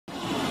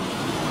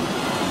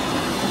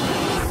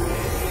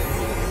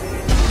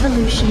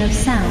evolution of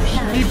sound.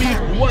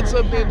 What's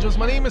up, ninjas?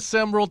 My name is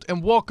Samworld,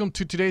 and welcome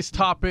to today's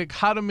topic: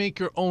 how to make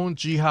your own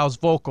G-House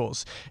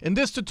vocals. In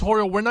this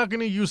tutorial, we're not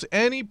going to use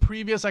any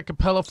previous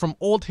acapella from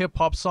old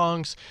hip-hop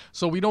songs,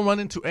 so we don't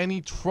run into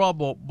any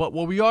trouble. But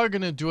what we are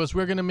going to do is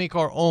we're going to make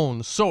our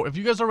own. So if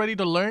you guys are ready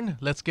to learn,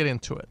 let's get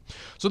into it.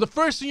 So the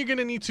first thing you're going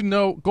to need to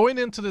know going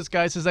into this,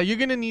 guys, is that you're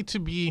going to need to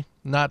be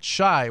not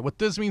shy. What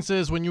this means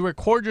is when you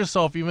record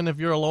yourself, even if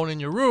you're alone in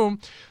your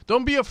room,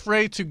 don't be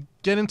afraid to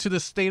get into the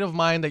state of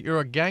mind that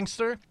you're a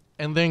gangster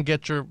and then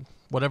get your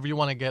whatever you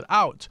want to get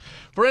out.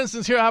 For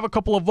instance, here I have a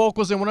couple of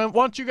vocals, and what I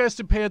want you guys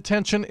to pay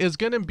attention is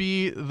going to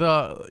be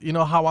the,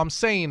 how I'm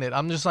saying it.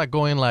 I'm just like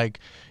going like,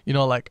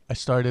 like I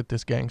started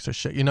this gangster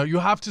shit. You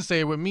have to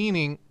say it with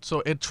meaning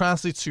so it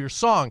translates to your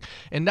song.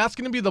 And that's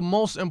going to be the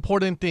most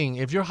important thing.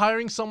 If you're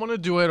hiring someone to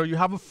do it, or you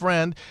have a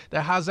friend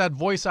that has that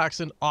voice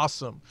accent,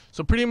 awesome.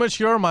 So pretty much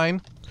here are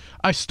mine.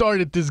 I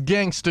started this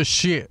gangster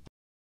shit.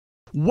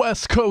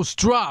 West Coast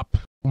drop.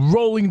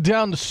 Rolling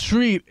down the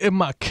street in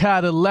my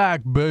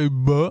Cadillac,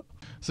 baby.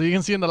 So you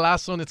can see in the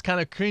last one, it's kind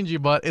of cringy,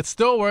 but it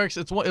still works.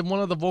 It's one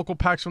of the vocal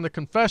packs from the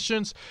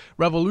Confessions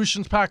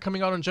Revolutions pack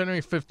coming out on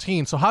January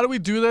 15th. So how do we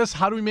do this?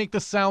 How do we make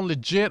this sound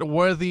legit,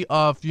 worthy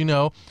of,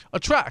 a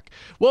track?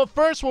 Well,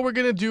 first, what we're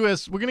going to do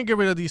is we're going to get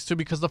rid of these two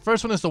because the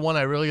first one is the one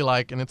I really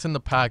like, and it's in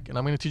the pack, and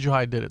I'm going to teach you how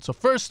I did it. So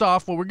first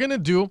off, what we're going to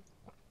do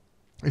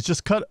is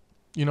just cut,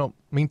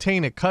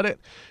 maintain it, cut it,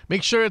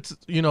 make sure it's,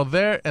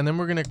 there, and then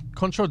we're going to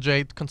Control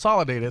J,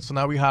 consolidate it. So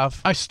now we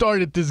have, I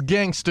started this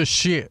gangster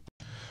shit.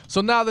 So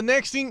now the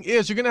next thing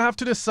is you're going to have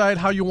to decide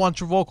how you want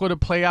your vocal to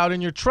play out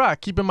in your track.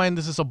 Keep in mind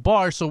this is a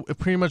bar, so if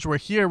pretty much we're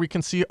here, we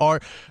can see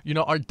our,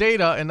 our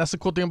data, and that's the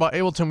cool thing about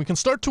Ableton. We can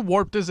start to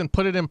warp this and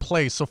put it in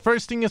place. So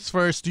first thing is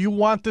first, do you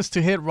want this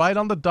to hit right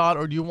on the dot,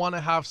 or do you want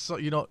to have,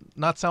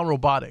 not sound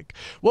robotic?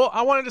 Well,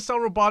 I wanted to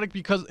sound robotic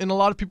because in a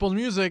lot of people's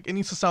music, it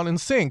needs to sound in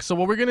sync. So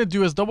what we're going to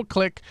do is double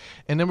click,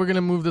 and then we're going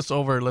to move this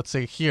over, let's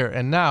say here.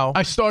 And now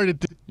I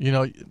started,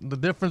 the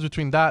difference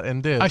between that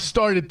and this, I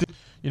started,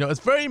 it's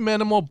very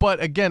minimal,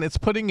 but again, it's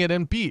putting it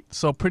in beat.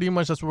 So pretty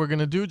much that's what we're going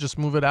to do. Just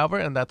move it over,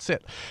 and that's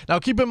it. Now,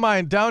 keep in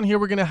mind, down here,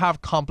 we're going to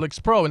have Complex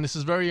Pro, and this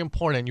is very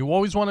important. You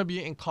always want to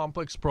be in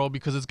Complex Pro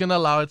because it's going to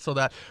allow it so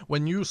that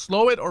when you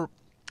slow it or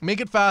make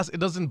it fast,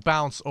 it doesn't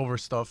bounce over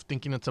stuff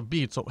thinking it's a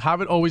beat. So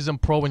have it always in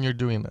Pro when you're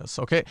doing this,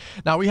 okay?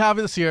 Now, we have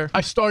this here.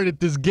 I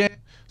started this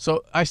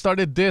So I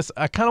started this.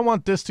 I kind of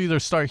want this to either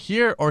start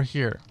here or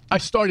here. I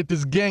started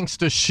this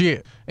gangster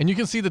shit. And you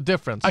can see the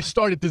difference. I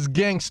started this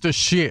gangster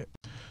shit.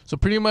 So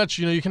pretty much,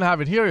 you can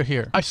have it here or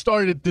here. I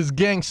started this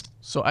gangster.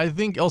 So I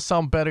think it'll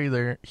sound better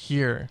either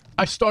here.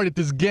 I started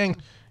this gang.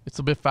 It's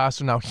a bit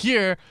faster now.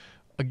 Here,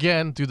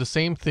 again, do the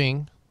same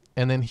thing.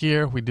 And then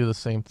here, we do the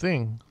same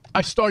thing.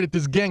 I started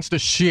this gangster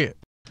shit.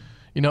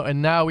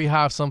 And now we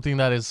have something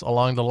that is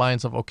along the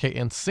lines of, okay,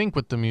 in sync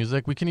with the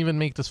music. We can even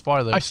make this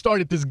farther. I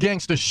started this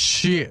gangster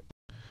shit.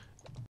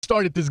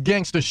 Started this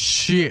gangster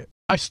shit.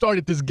 I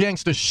started this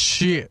gangster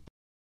shit.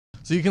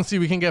 So you can see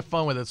we can get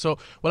fun with it. So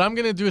what I'm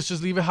going to do is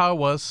just leave it how it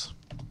was.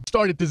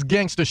 Started this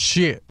gangster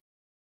shit.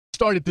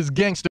 Started this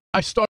gangster.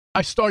 I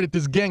started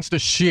this gangster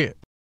shit.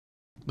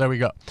 There we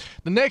go.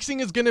 The next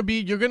thing is going to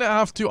be, you're going to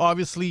have to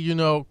obviously,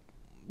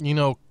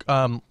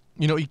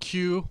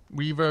 EQ,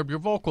 reverb your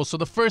vocals. So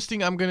the first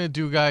thing I'm going to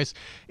do, guys,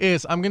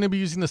 is I'm going to be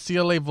using the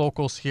CLA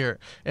vocals here.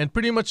 And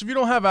pretty much if you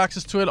don't have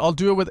access to it, I'll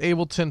do it with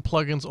Ableton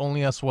plugins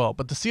only as well.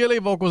 But the CLA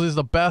vocals is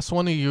the best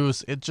one to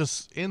use. It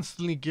just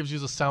instantly gives you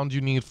the sound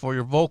you need for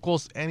your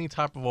vocals, any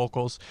type of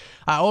vocals.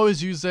 I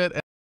always use it.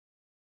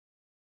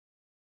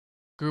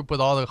 Group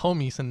with all the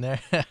homies in there,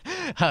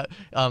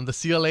 the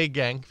CLA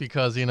gang,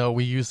 because,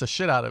 we use the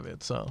shit out of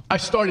it. So I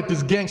started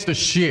this gangster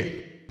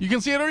shit. You can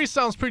see it already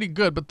sounds pretty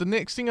good, but the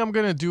next thing I'm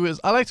going to do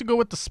is I like to go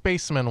with the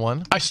Spaceman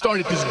one. I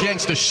started this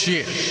gangster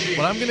shit.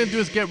 What I'm going to do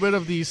is get rid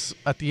of these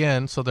at the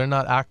end so they're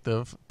not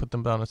active, put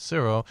them down at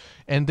 0.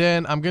 And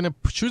then I'm going to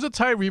choose a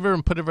tight reverb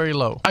and put it very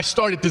low. I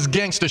started this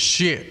gangster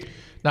shit.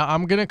 Now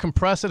I'm going to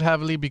compress it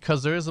heavily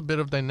because there is a bit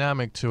of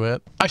dynamic to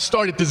it. I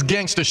started this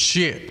gangster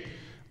shit.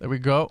 There we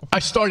go. I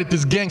started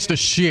this gangster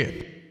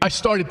shit. I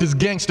started this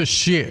gangster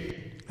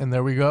shit. And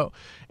there we go.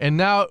 And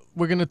now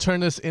we're going to turn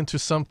this into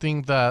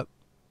something that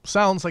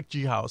sounds like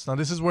G-House. Now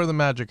this is where the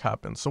magic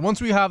happens. So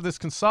once we have this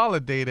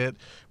consolidated,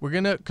 we're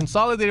going to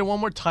consolidate it one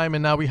more time,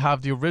 and now we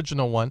have the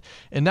original one.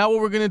 And now what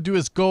we're going to do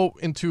is go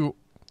into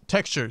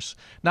textures.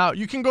 Now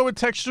you can go with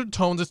textured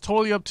tones. It's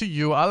totally up to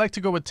you. I like to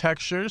go with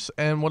textures,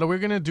 and what we're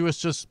going to do is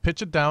just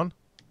pitch it down.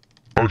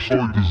 I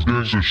started this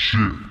gangster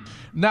shit.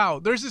 Now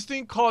there's this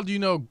thing called,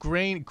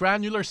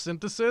 granular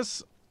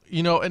synthesis,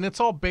 and it's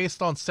all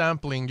based on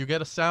sampling. You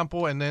get a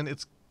sample, and then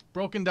it's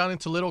broken down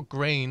into little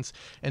grains,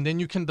 and then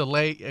you can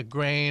delay a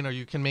grain, or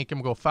you can make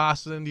them go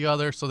faster than the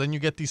other, so then you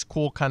get these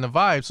cool kind of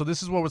vibes. So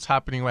this is what was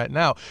happening right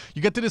now.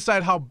 You get to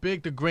decide how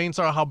big the grains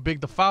are, how big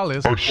the file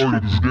is. I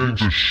started this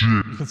gangster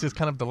shit. You can see it's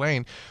kind of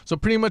delaying. So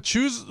pretty much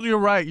choose your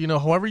right,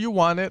 however you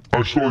want it.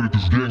 I started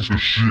this gangster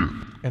shit.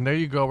 And there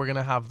you go, we're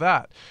gonna have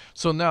that.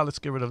 So now let's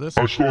get rid of this.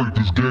 I started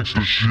this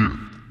gangster shit.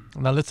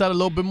 Now let's add a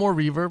little bit more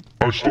reverb.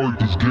 I started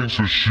this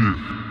gangster shit.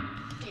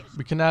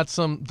 We can add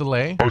some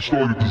delay. I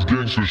started this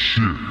gangster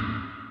shit.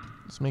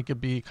 Let's make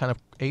it be kind of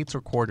eighths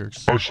or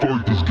quarters. I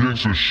started this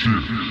gangster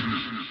shit.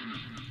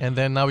 And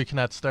then now we can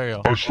add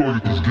stereo. I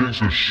started this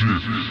gangster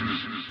shit.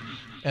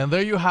 And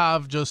there you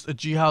have just a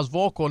G-House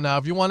vocal. Now,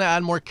 if you want to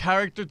add more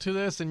character to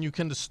this, and you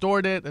can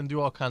distort it and do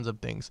all kinds of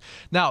things.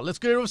 Now, let's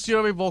get rid of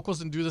CLA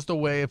vocals and do this the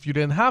way if you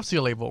didn't have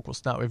CLA vocals.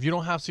 Now, if you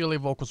don't have CLA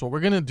vocals, what we're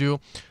going to do,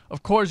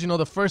 of course, you know,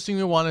 the first thing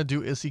we want to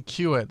do is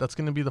EQ it. That's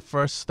going to be the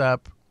first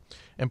step.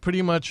 And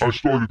pretty much, I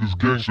started this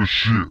gangster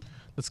shit.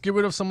 let's get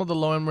rid of some of the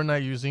low end we're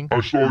not using.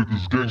 I started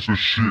this gangster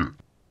shit.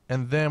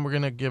 And then we're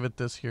going to give it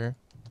this here.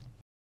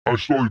 I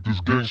started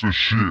this gangster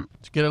shit.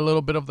 To get a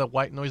little bit of the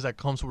white noise that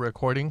comes with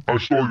recording. I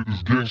started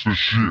this gangster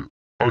shit.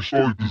 I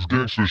started this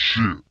gangster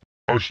shit.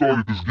 I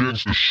started this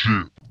gangster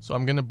shit. So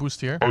I'm going to boost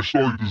here. I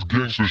started this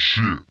gangster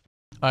shit.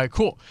 All right,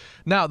 cool.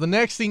 Now, the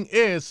next thing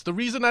is, the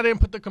reason I didn't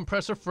put the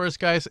compressor first,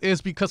 guys,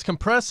 is because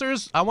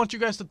compressors, I want you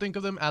guys to think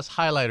of them as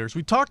highlighters.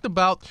 We talked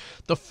about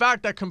the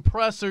fact that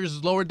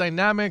compressors lower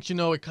dynamics, you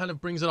know, it kind of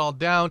brings it all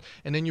down,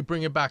 and then you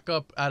bring it back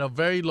up at a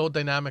very low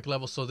dynamic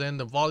level, so then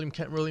the volume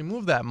can't really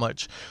move that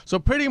much. So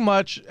pretty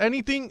much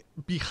anything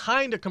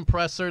behind a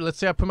compressor, let's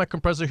say I put my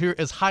compressor here,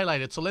 is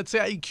highlighted. So let's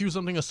say I EQ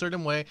something a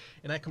certain way,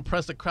 and I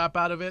compress the crap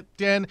out of it,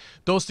 then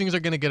those things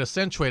are going to get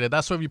accentuated.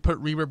 That's why if you put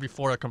reverb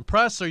before a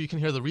compressor, you can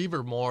hear the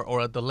reverb more, or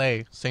a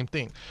delay, same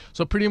thing.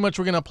 So pretty much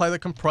we're going to apply the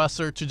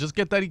compressor to just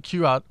get that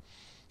EQ out,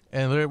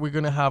 and there we're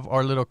going to have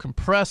our little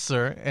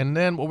compressor, and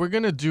then what we're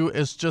going to do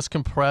is just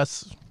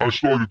compress. I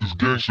started this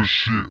gangster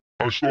shit.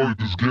 I started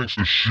this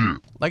gangster shit.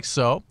 Like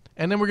so,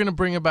 and then we're going to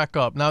bring it back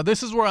up. Now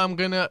this is where I'm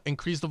going to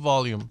increase the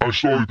volume. I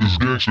started this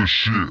gangster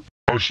shit.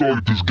 I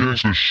started this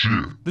gangster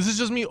shit. This is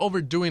just me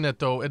overdoing it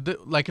though.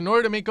 Like in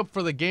order to make up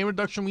for the gain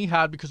reduction we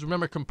had, because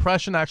remember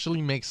compression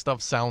actually makes stuff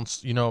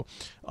sounds, you know,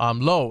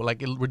 low.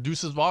 Like it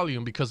reduces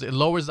volume because it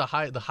lowers the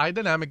high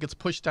dynamic gets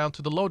pushed down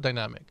to the low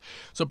dynamic.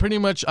 So pretty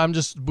much I'm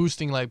just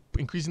boosting, like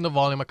increasing the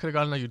volume. I could have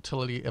gotten a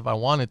utility if I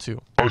wanted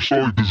to. I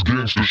started this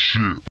gangster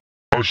shit.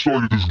 I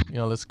started this. You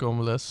know, let's go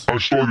with this. I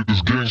started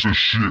this gangster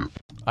shit.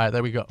 All right,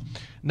 there we go.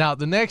 Now,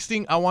 the next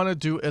thing I want to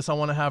do is I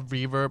want to have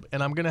reverb,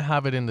 and I'm going to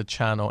have it in the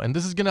channel. And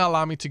this is going to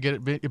allow me to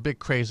get it a bit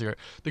crazier.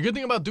 The good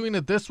thing about doing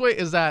it this way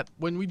is that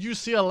when we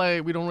use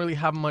CLA, we don't really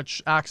have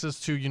much access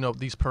to, you know,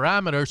 these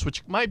parameters,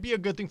 which might be a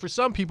good thing for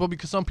some people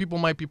because some people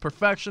might be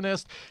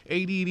perfectionist,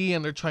 ADD,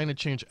 and they're trying to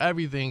change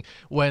everything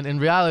when in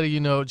reality, you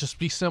know, just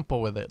be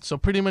simple with it. So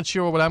pretty much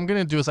here, what I'm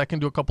going to do is I can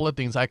do a couple of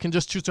things. I can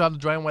just choose to have the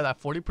dry and wet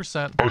at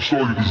 40%. I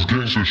started this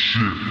gangster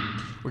shit.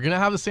 We're going to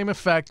have the same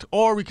effect,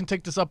 or we can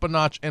take this up a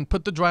notch and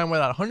put the dry and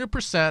wet at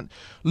 100%,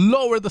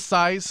 lower the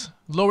size,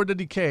 lower the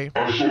decay,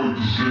 I started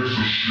this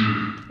gangster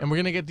shit. and we're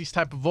going to get these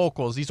type of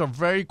vocals. These are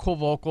very cool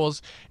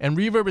vocals, and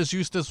reverb is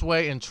used this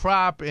way in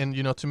trap and,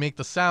 you know, to make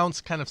the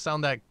sounds kind of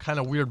sound that kind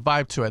of weird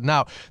vibe to it.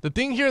 Now, the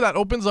thing here that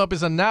opens up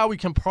is that now we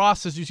can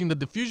process using the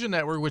diffusion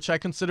network, which I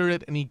consider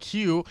it an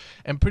EQ,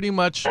 and pretty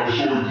much, I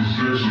started this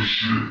gangster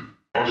shit.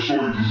 I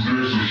started this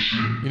gangster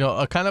shit. you know,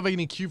 a kind of an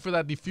EQ for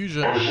that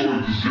diffusion. I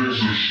started this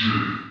gangster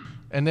shit.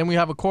 And then we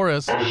have a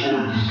chorus I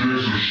started this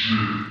gangster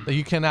shit. that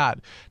you can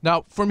add.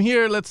 Now, from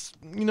here, let's,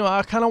 you know,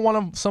 I kind of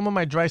want some of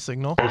my dry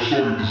signal, I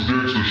started this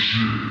gangster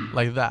shit.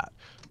 like that.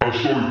 I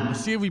started.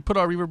 Let's see if we put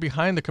our reverb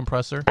behind the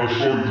compressor. I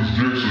started this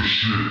gangster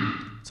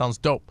shit. Sounds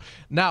dope.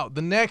 Now,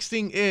 the next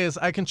thing is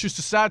I can choose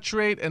to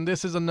saturate, and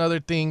this is another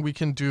thing we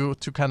can do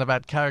to kind of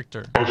add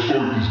character. I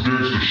started this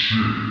gangster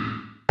shit.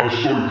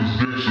 I started this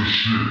gangster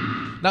shit.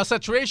 Now,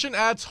 saturation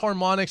adds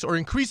harmonics or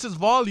increases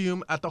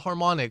volume at the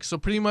harmonics. So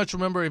pretty much,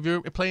 remember, if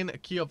you're playing a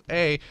key of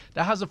A,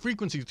 that has a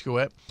frequency to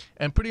it.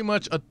 And pretty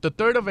much the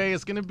third of A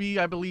is going to be,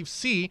 I believe,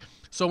 C.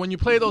 So when you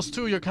play those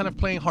two, you're kind of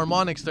playing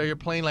harmonics there. You're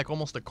playing like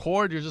almost a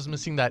chord. You're just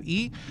missing that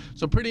E.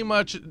 So pretty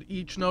much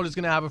each note is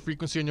going to have a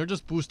frequency, and you're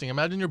just boosting.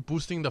 Imagine you're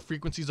boosting the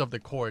frequencies of the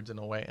chords in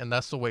a way. And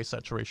that's the way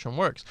saturation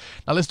works.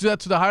 Now, let's do that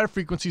to the higher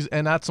frequencies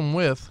and add some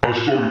width.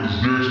 I started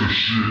this gangster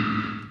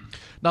shit.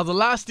 Now, the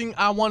last thing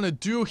I want to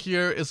do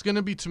here is going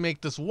to be to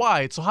make this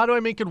wide. So how do I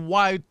make it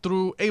wide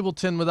through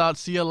Ableton without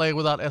CLA,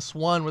 without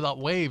S1, without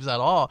waves at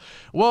all?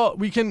 Well,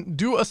 we can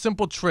do a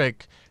simple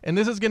trick. And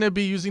this is going to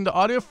be using the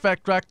audio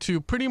effect rack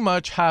to pretty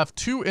much have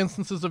two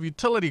instances of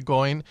utility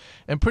going.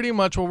 And pretty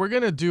much what we're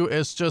going to do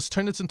is just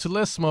turn this into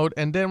list mode.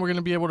 And then we're going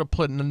to be able to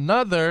put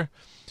another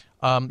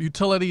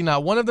utility. Now,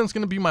 one of them is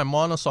going to be my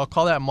mono, so I'll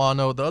call that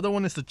mono. The other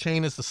one is the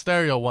chain, is the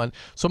stereo one.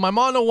 So my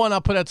mono one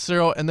I'll put at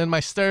 0, and then my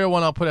stereo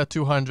one I'll put at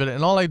 200,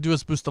 and all I do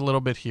is boost a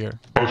little bit here.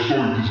 I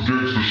started this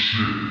gangster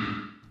shit.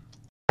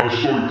 I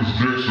started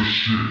this gangster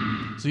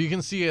shit. So you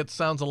can see it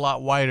sounds a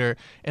lot wider.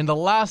 And the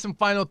last and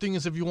final thing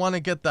is if you want to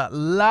get that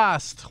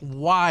last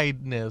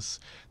wideness,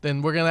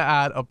 then we're going to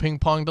add a ping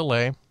pong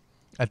delay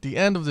at the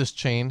end of this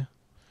chain,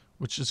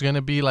 which is going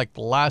to be like the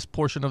last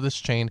portion of this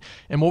chain.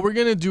 And what we're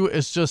going to do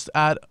is just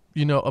add,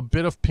 you know, a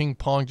bit of ping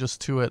pong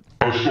just to it.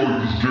 I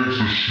started this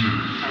gangster shit.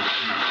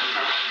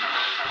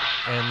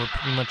 and we're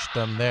pretty much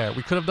done there.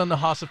 We could have done the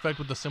Haas effect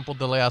with the simple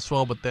delay as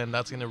well, but then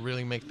that's going to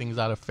really make things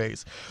out of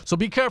phase. So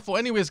be careful.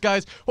 Anyways,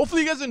 guys,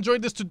 hopefully you guys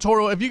enjoyed this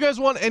tutorial. If you guys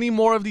want any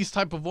more of these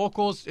type of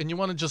vocals and you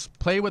want to just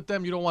play with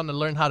them, you don't want to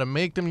learn how to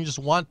make them, you just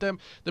want them,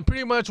 then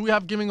pretty much we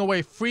have giving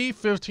away free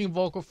 15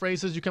 vocal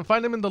phrases. You can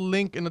find them in the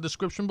link in the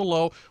description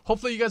below.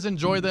 Hopefully you guys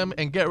enjoy them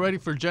and get ready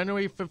for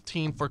January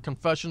 15 for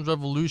Confessions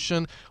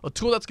Revolution, a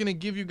tool that's going to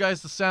give you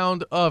guys the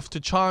sound of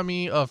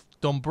Tchami, of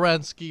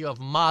Dombrensky, of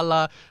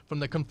Mala from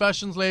the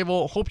Confessions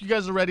label. Hope you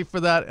guys are ready for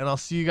that, and I'll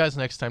see you guys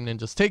next time,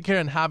 ninjas. Take care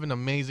and have an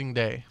amazing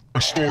day. I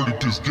started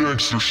this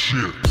gangster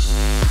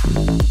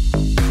shit.